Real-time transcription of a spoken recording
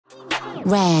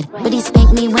Rad, but he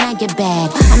spank me when I get bad.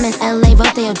 I'm in LA,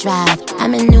 Rodeo Drive.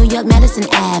 I'm in New York, Madison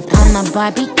Ave. I'm a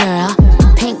Barbie girl,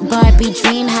 pink Barbie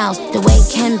dream house. The way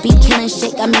Ken be killing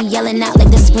shit got me yelling out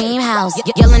like the Scream House.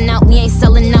 Yelling out, we ain't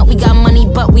selling out. We got money,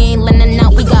 but we ain't lending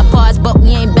out. We got bars, but we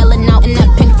ain't belling out. In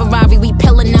that pink Ferrari, we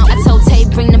pillin' out. I told Tay,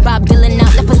 bring the Bob Dylan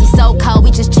out. That pussy so cold,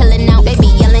 we just chillin' out. Baby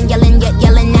yelling, yelling, yet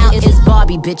yelling out. It's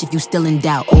Barbie, bitch, if you still in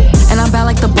doubt. Ooh. And I'm bad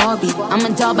like the Barbie. I'm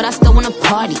a doll, but I still wanna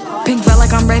party. Pink felt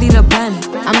like I'm ready to bend.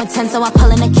 I'm a 10, so I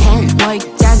pull in a Ken. Like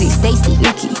Jazzy, Stacy,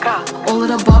 Nikki, all of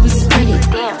the Barbies is pretty.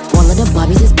 all of the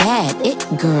Barbies is bad. It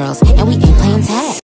girls, and we ain't playing tag.